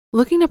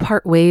Looking to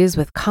part ways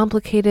with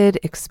complicated,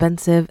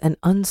 expensive, and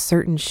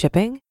uncertain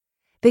shipping?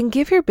 Then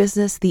give your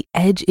business the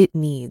edge it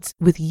needs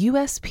with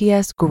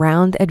USPS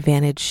Ground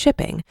Advantage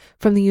shipping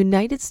from the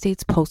United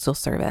States Postal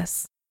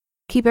Service.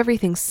 Keep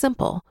everything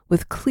simple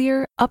with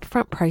clear,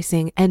 upfront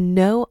pricing and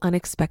no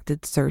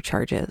unexpected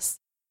surcharges.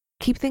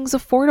 Keep things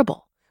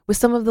affordable with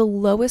some of the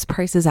lowest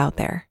prices out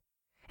there.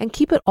 And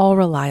keep it all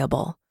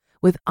reliable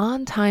with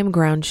on-time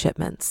ground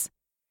shipments.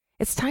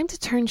 It's time to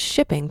turn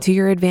shipping to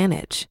your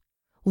advantage.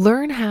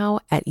 Learn how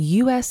at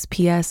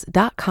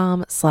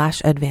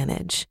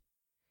USPS.com/advantage.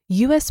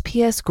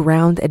 USPS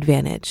Ground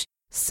Advantage.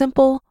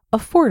 Simple,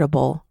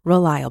 affordable,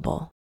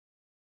 reliable.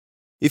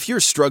 If you're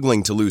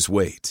struggling to lose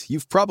weight,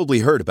 you've probably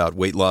heard about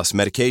weight loss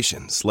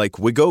medications like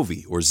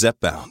Wegovy or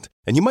Zepbound,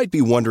 and you might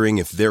be wondering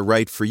if they're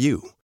right for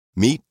you.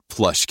 Meet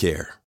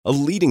PlushCare, a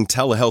leading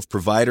telehealth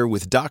provider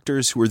with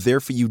doctors who are there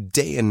for you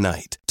day and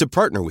night to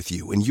partner with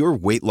you in your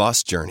weight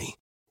loss journey.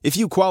 If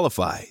you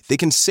qualify, they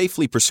can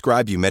safely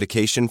prescribe you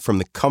medication from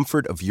the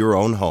comfort of your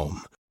own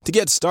home. To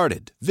get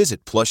started,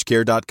 visit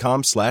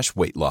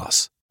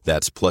plushcare.com/weightloss.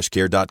 That's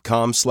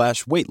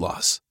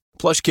plushcare.com/weightloss.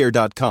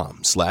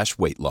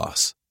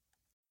 plushcare.com/weightloss.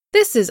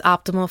 This is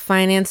Optimal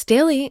Finance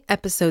Daily,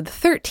 episode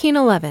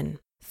 1311,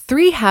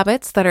 3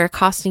 Habits That Are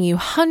Costing You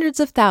Hundreds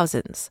of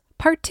Thousands,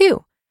 Part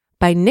 2,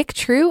 by Nick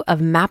True of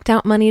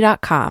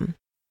MappedOutMoney.com.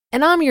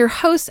 And I'm your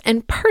host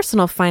and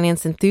personal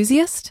finance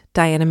enthusiast,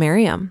 Diana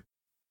Merriam.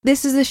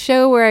 This is a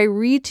show where I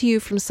read to you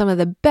from some of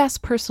the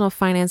best personal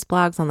finance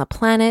blogs on the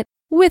planet,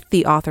 with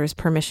the author's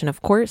permission,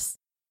 of course.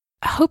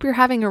 I hope you're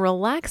having a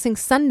relaxing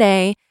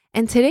Sunday,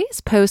 and today's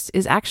post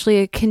is actually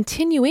a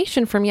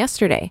continuation from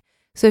yesterday.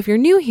 So if you're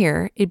new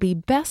here, it'd be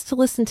best to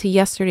listen to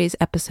yesterday's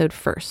episode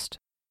first.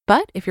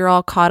 But if you're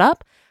all caught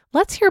up,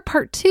 let's hear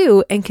part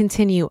 2 and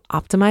continue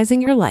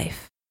optimizing your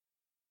life.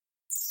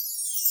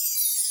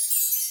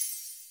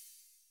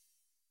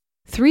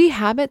 3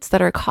 Habits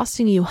That Are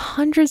Costing You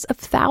Hundreds of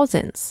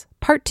Thousands,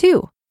 Part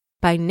 2,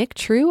 by Nick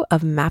True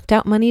of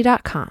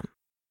MappedOutMoney.com.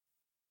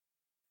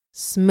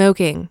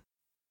 Smoking.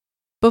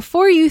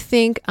 Before you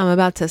think I'm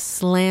about to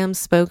slam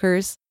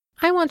smokers,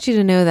 I want you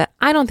to know that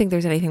I don't think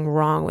there's anything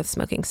wrong with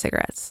smoking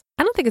cigarettes.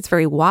 I don't think it's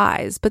very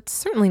wise, but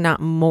certainly not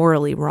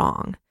morally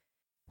wrong.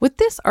 With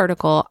this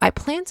article, I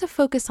plan to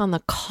focus on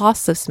the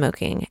costs of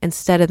smoking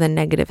instead of the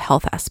negative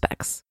health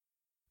aspects.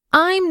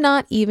 I'm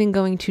not even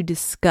going to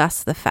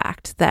discuss the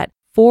fact that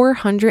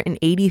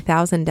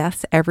 480,000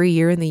 deaths every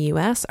year in the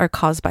US are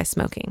caused by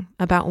smoking,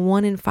 about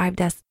 1 in 5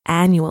 deaths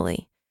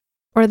annually.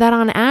 Or that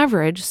on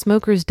average,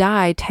 smokers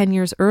die 10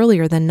 years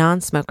earlier than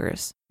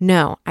non-smokers.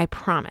 No, I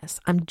promise.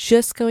 I'm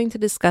just going to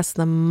discuss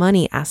the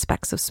money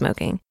aspects of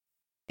smoking.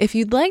 If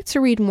you'd like to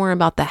read more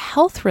about the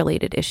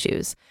health-related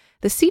issues,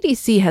 the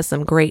CDC has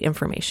some great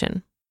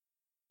information.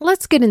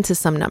 Let's get into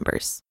some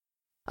numbers.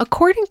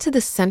 According to the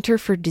Center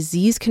for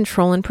Disease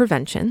Control and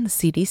Prevention, the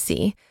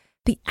CDC,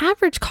 the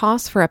average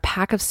cost for a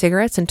pack of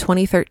cigarettes in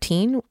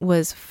 2013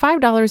 was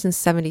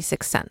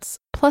 $5.76,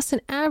 plus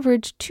an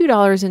average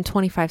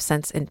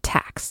 $2.25 in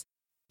tax.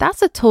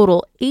 That's a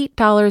total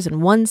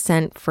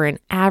 $8.01 for an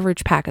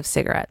average pack of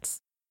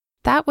cigarettes.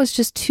 That was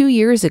just 2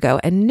 years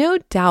ago, and no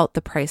doubt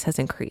the price has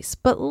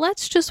increased, but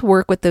let's just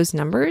work with those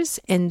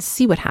numbers and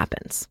see what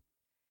happens.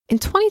 In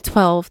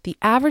 2012, the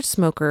average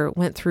smoker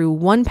went through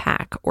 1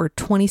 pack or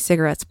 20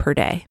 cigarettes per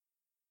day.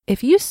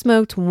 If you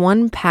smoked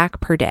 1 pack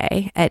per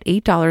day at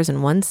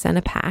 $8.01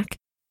 a pack,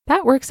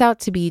 that works out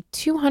to be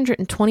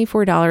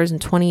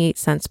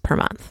 $224.28 per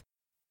month.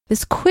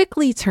 This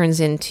quickly turns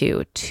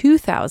into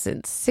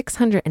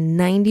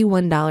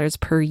 $2,691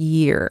 per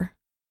year.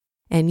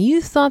 And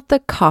you thought the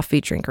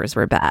coffee drinkers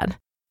were bad.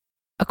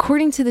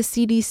 According to the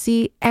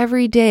CDC,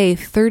 every day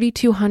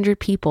 3,200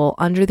 people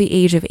under the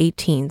age of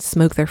 18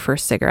 smoke their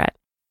first cigarette.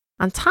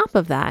 On top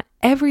of that,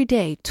 every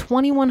day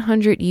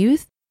 2,100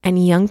 youth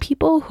and young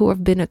people who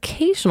have been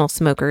occasional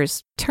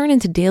smokers turn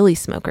into daily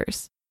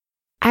smokers.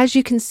 As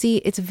you can see,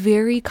 it's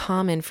very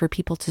common for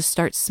people to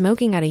start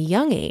smoking at a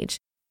young age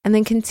and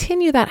then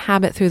continue that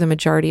habit through the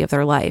majority of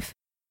their life.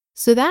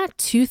 So that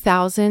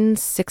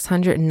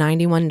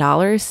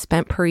 $2,691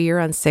 spent per year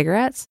on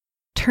cigarettes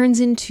turns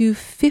into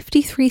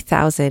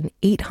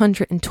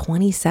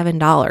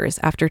 $53,827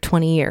 after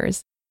 20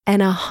 years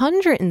and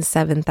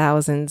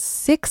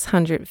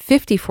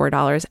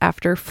 $107,654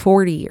 after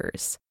 40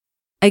 years.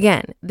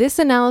 Again, this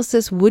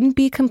analysis wouldn't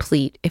be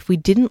complete if we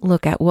didn't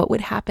look at what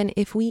would happen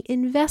if we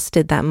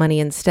invested that money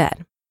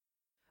instead.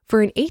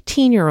 For an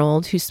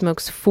 18-year-old who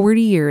smokes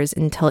 40 years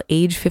until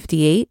age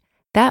 58,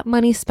 that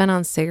money spent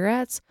on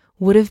cigarettes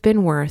would have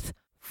been worth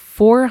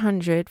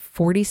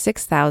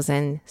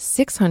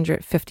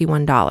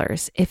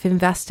 $446,651 if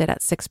invested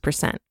at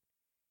 6%.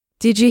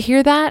 Did you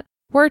hear that?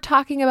 We're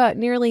talking about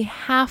nearly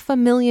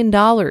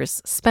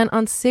 $500,000 spent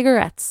on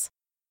cigarettes.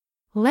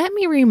 Let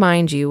me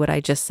remind you what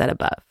I just said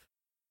above.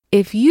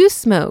 If you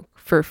smoke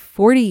for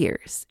 40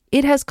 years,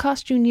 it has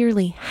cost you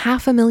nearly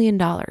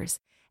 $500,000,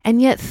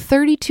 and yet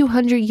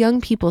 3,200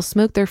 young people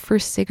smoke their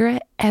first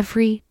cigarette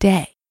every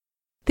day.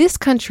 This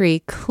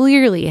country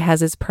clearly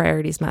has its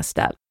priorities messed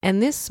up,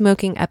 and this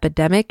smoking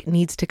epidemic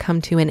needs to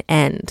come to an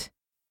end.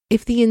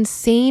 If the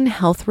insane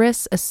health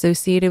risks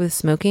associated with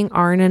smoking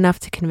aren't enough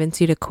to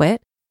convince you to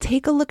quit,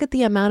 take a look at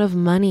the amount of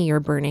money you're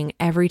burning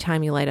every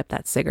time you light up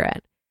that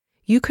cigarette.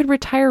 You could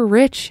retire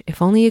rich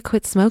if only you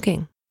quit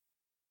smoking.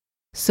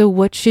 So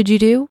what should you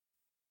do?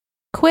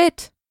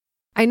 Quit.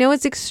 I know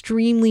it's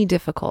extremely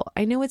difficult.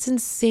 I know it's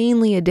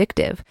insanely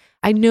addictive.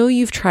 I know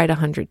you've tried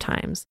 100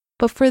 times.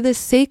 But for the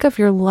sake of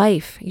your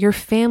life, your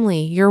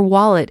family, your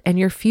wallet, and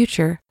your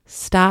future,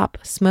 stop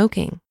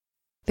smoking.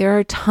 There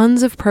are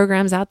tons of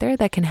programs out there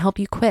that can help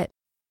you quit.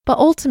 But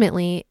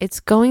ultimately, it's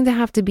going to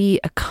have to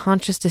be a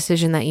conscious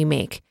decision that you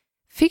make.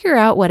 Figure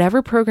out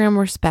whatever program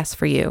works best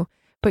for you,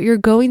 but you're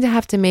going to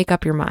have to make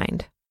up your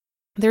mind.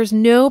 There's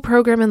no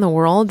program in the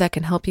world that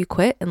can help you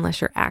quit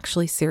unless you're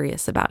actually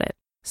serious about it.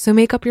 So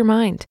make up your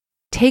mind.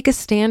 Take a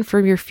stand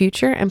for your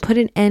future and put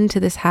an end to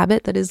this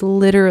habit that is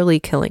literally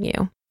killing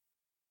you.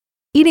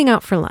 Eating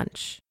out for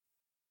lunch.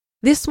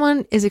 This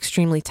one is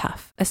extremely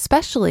tough,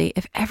 especially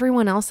if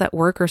everyone else at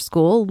work or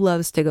school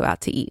loves to go out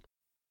to eat.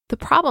 The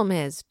problem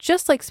is,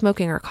 just like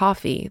smoking or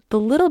coffee, the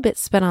little bit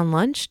spent on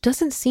lunch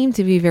doesn't seem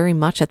to be very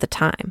much at the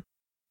time.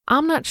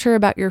 I'm not sure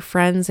about your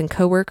friends and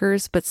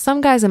coworkers, but some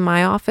guys in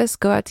my office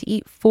go out to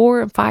eat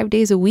 4 and 5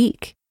 days a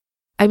week.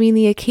 I mean,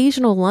 the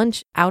occasional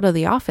lunch out of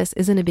the office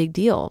isn't a big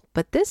deal,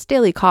 but this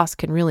daily cost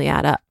can really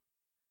add up.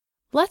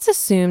 Let's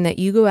assume that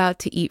you go out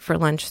to eat for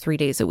lunch 3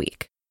 days a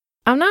week.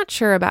 I'm not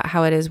sure about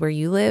how it is where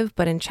you live,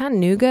 but in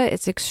Chattanooga,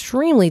 it's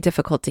extremely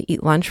difficult to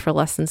eat lunch for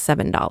less than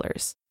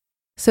 $7.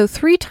 So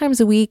 3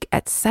 times a week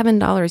at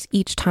 $7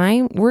 each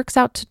time works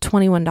out to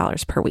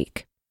 $21 per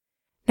week.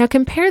 Now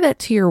compare that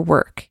to your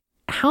work.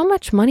 How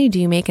much money do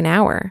you make an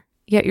hour?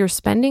 Yet you're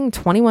spending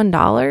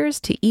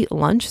 $21 to eat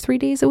lunch 3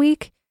 days a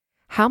week?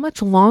 How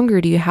much longer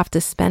do you have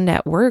to spend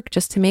at work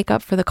just to make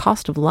up for the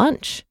cost of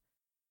lunch?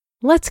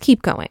 Let's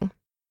keep going.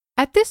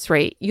 At this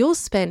rate, you'll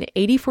spend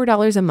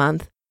 $84 a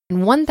month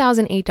and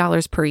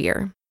 $1,008 per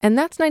year. And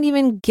that's not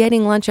even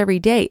getting lunch every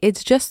day.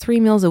 It's just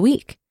 3 meals a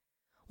week.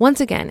 Once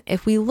again,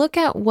 if we look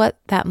at what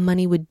that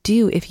money would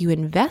do if you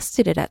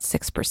invested it at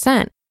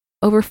 6%,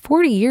 over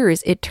 40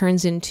 years, it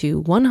turns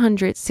into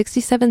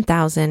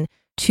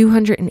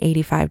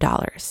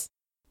 $167,285.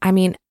 I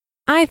mean,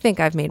 I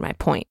think I've made my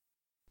point.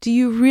 Do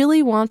you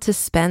really want to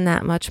spend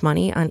that much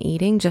money on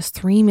eating just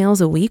 3 meals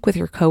a week with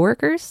your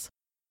coworkers?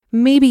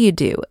 Maybe you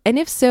do, and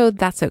if so,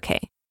 that's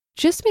okay.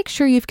 Just make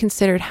sure you've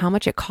considered how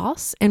much it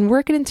costs and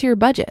work it into your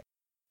budget.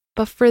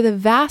 But for the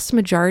vast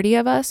majority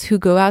of us who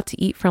go out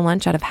to eat for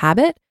lunch out of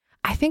habit,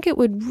 I think it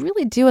would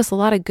really do us a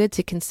lot of good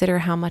to consider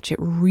how much it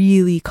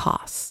really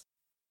costs.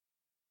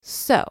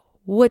 So,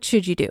 what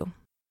should you do?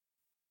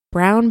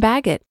 Brown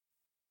bag it.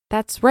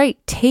 That's right,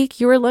 take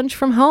your lunch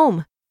from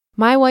home.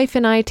 My wife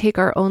and I take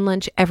our own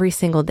lunch every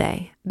single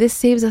day. This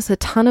saves us a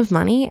ton of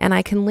money, and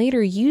I can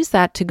later use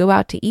that to go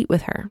out to eat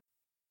with her.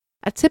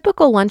 A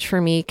typical lunch for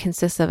me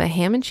consists of a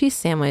ham and cheese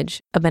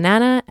sandwich, a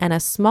banana, and a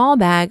small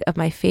bag of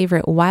my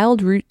favorite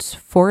Wild Roots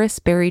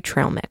Forest Berry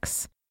Trail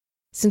Mix.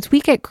 Since we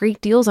get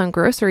great deals on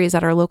groceries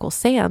at our local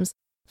Sam's,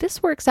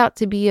 this works out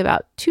to be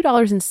about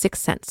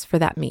 $2.06 for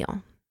that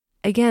meal.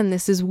 Again,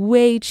 this is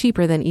way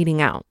cheaper than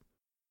eating out.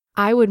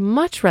 I would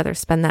much rather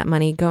spend that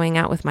money going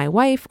out with my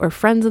wife or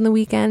friends on the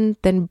weekend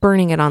than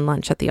burning it on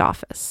lunch at the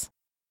office.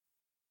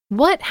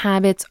 What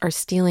habits are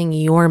stealing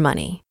your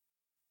money?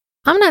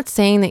 I'm not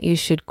saying that you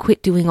should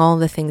quit doing all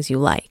the things you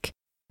like.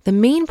 The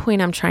main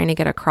point I'm trying to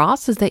get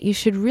across is that you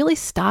should really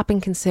stop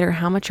and consider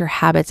how much your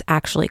habits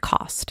actually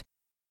cost.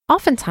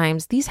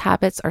 Oftentimes, these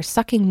habits are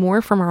sucking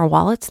more from our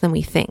wallets than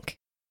we think.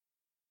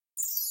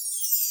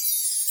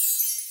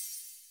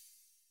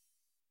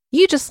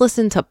 You just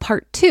listened to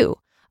part 2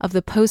 of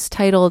the post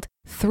titled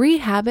 3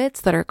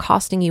 Habits That Are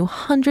Costing You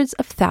Hundreds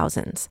of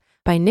Thousands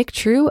by Nick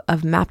True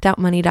of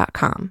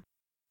MappedOutMoney.com.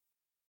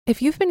 If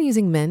you've been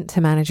using Mint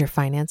to manage your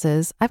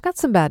finances, I've got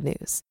some bad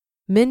news.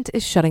 Mint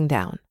is shutting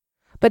down.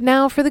 But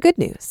now for the good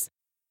news.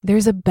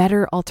 There's a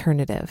better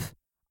alternative.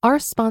 Our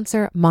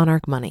sponsor,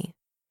 Monarch Money.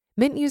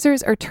 Mint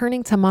users are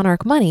turning to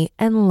Monarch Money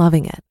and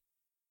loving it.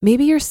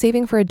 Maybe you're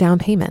saving for a down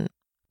payment,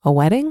 a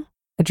wedding,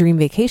 a dream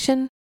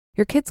vacation,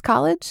 your kid's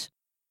college.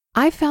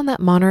 I've found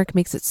that Monarch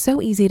makes it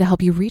so easy to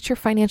help you reach your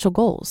financial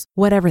goals,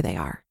 whatever they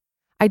are.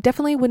 I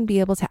definitely wouldn't be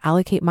able to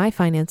allocate my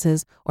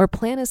finances or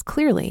plan as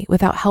clearly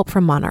without help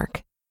from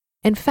Monarch.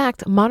 In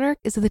fact, Monarch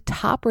is the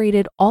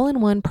top-rated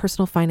all-in-one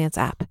personal finance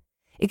app.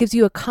 It gives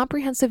you a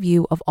comprehensive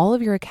view of all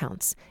of your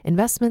accounts,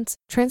 investments,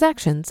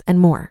 transactions, and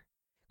more.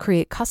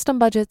 Create custom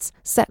budgets,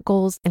 set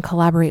goals, and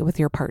collaborate with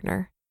your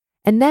partner.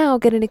 And now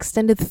get an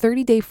extended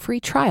 30-day free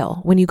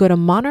trial when you go to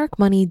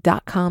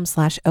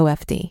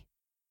monarchmoney.com/OFD.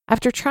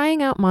 After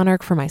trying out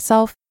Monarch for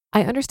myself,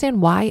 I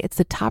understand why it's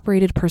the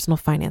top-rated personal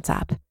finance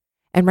app.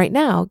 And right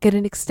now, get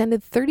an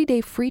extended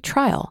 30-day free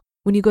trial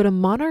when you go to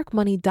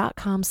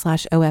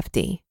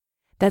monarchmoney.com/OFD.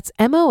 That's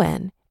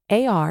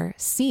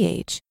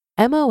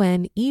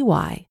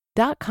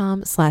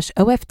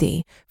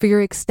monarchmoney.com/OFD for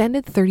your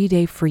extended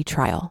 30-day free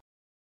trial.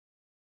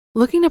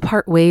 Looking to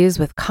part ways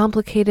with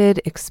complicated,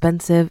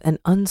 expensive, and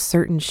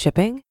uncertain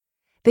shipping?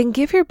 Then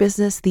give your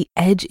business the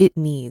edge it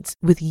needs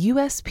with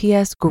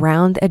USPS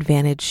Ground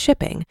Advantage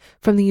shipping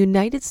from the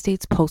United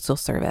States Postal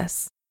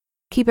Service.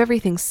 Keep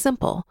everything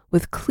simple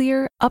with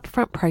clear,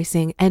 upfront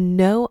pricing and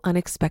no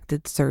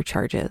unexpected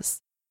surcharges.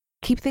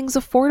 Keep things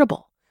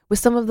affordable with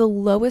some of the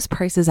lowest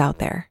prices out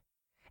there.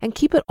 And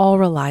keep it all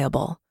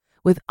reliable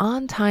with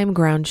on-time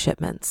ground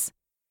shipments.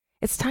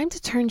 It's time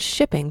to turn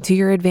shipping to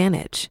your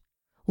advantage.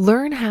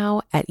 Learn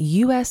how at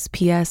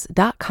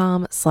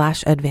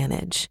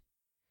USPS.com/advantage.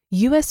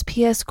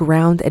 USPS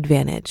Ground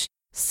Advantage.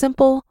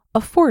 Simple,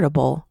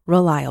 affordable,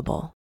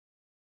 reliable.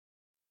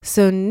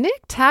 So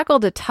Nick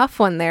tackled a tough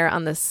one there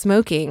on the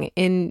smoking.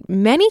 In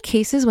many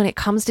cases, when it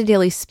comes to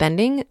daily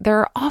spending, there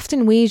are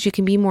often ways you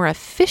can be more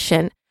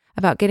efficient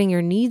about getting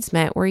your needs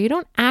met where you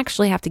don't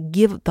actually have to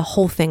give the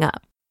whole thing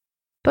up,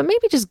 but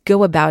maybe just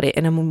go about it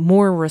in a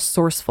more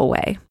resourceful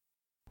way.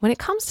 When it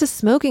comes to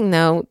smoking,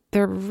 though,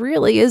 there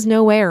really is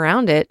no way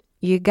around it.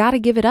 You got to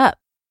give it up.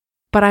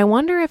 But I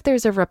wonder if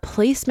there's a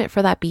replacement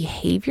for that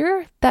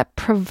behavior that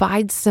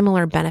provides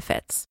similar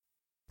benefits.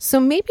 So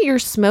maybe you're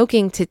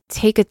smoking to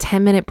take a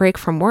 10-minute break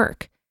from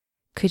work.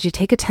 Could you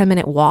take a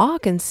 10-minute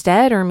walk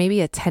instead, or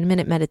maybe a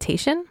 10-minute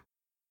meditation?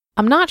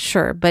 I'm not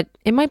sure, but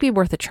it might be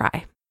worth a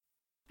try.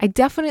 I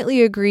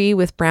definitely agree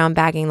with brown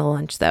bagging the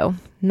lunch, though.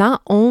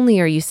 Not only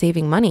are you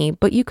saving money,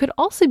 but you could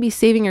also be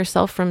saving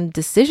yourself from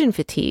decision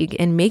fatigue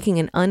and making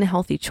an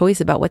unhealthy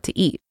choice about what to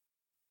eat.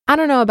 I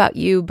don't know about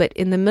you, but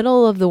in the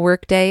middle of the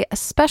workday,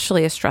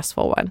 especially a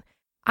stressful one,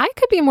 I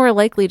could be more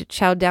likely to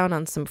chow down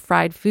on some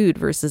fried food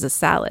versus a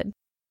salad.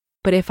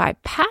 But if I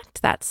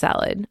packed that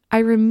salad, I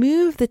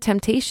remove the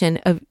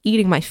temptation of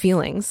eating my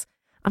feelings.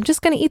 I'm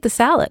just going to eat the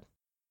salad.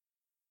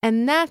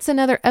 And that's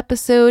another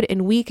episode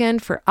and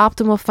weekend for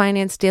Optimal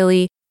Finance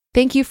Daily.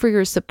 Thank you for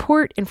your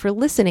support and for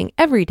listening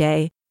every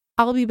day.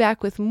 I'll be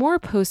back with more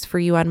posts for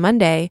you on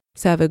Monday.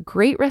 So have a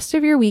great rest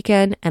of your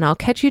weekend, and I'll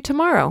catch you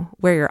tomorrow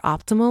where your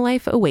optimal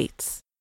life awaits.